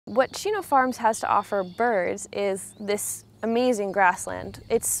What Chino Farms has to offer birds is this amazing grassland.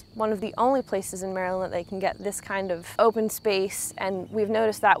 It's one of the only places in Maryland that they can get this kind of open space, and we've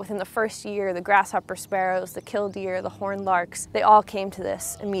noticed that within the first year, the grasshopper sparrows, the killdeer, the horned larks, they all came to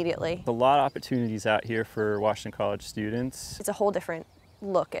this immediately. A lot of opportunities out here for Washington College students. It's a whole different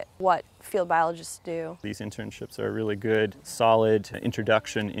look at what field biologists do. These internships are a really good, solid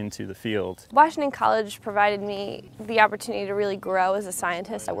introduction into the field. Washington College provided me the opportunity to really grow as a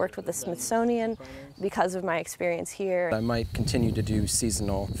scientist. I worked with the Smithsonian because of my experience here. I might continue to do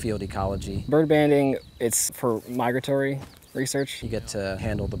seasonal field ecology. Bird banding, it's for migratory research. You get to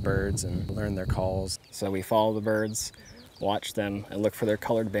handle the birds and learn their calls. So we follow the birds, watch them, and look for their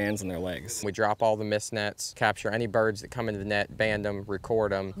colored bands in their legs. We drop all the mist nets, capture any birds that come into the net, band them,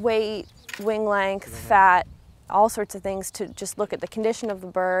 record them. Weight, wing length, fat, all sorts of things to just look at the condition of the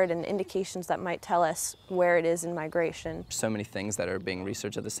bird and indications that might tell us where it is in migration. So many things that are being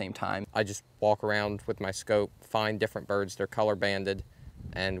researched at the same time. I just walk around with my scope, find different birds, they're color banded,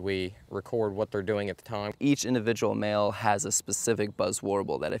 and we record what they're doing at the time. Each individual male has a specific buzz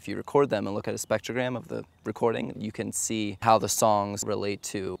warble that if you record them and look at a spectrogram of the recording, you can see how the songs relate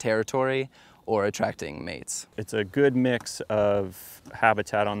to territory or attracting mates. It's a good mix of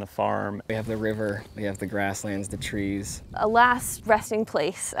habitat on the farm. We have the river, we have the grasslands, the trees. A last resting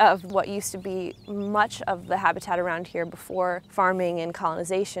place of what used to be much of the habitat around here before farming and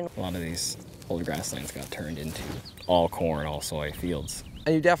colonization. A lot of these old grasslands got turned into all corn, all soy fields.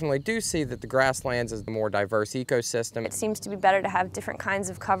 And you definitely do see that the grasslands is a more diverse ecosystem. It seems to be better to have different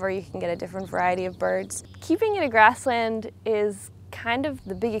kinds of cover. You can get a different variety of birds. Keeping it a grassland is kind of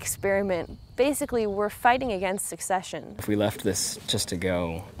the big experiment. Basically, we're fighting against succession. If we left this just to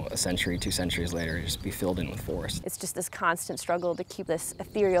go a century, 2 centuries later, it'd just be filled in with forest. It's just this constant struggle to keep this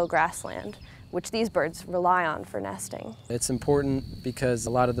ethereal grassland, which these birds rely on for nesting. It's important because a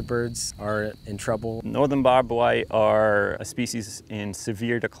lot of the birds are in trouble. Northern Bobwhite are a species in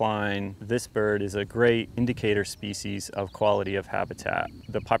severe decline. This bird is a great indicator species of quality of habitat.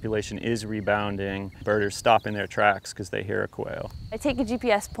 The population is rebounding. Birders stop in their tracks because they hear a quail. I take a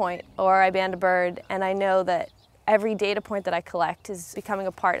GPS point or I band a bird, and I know that every data point that I collect is becoming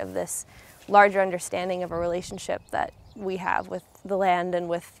a part of this larger understanding of a relationship that we have with the land and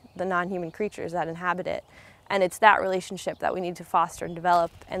with the non-human creatures that inhabit it. And it's that relationship that we need to foster and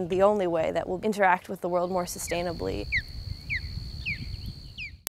develop, and the only way that we'll interact with the world more sustainably.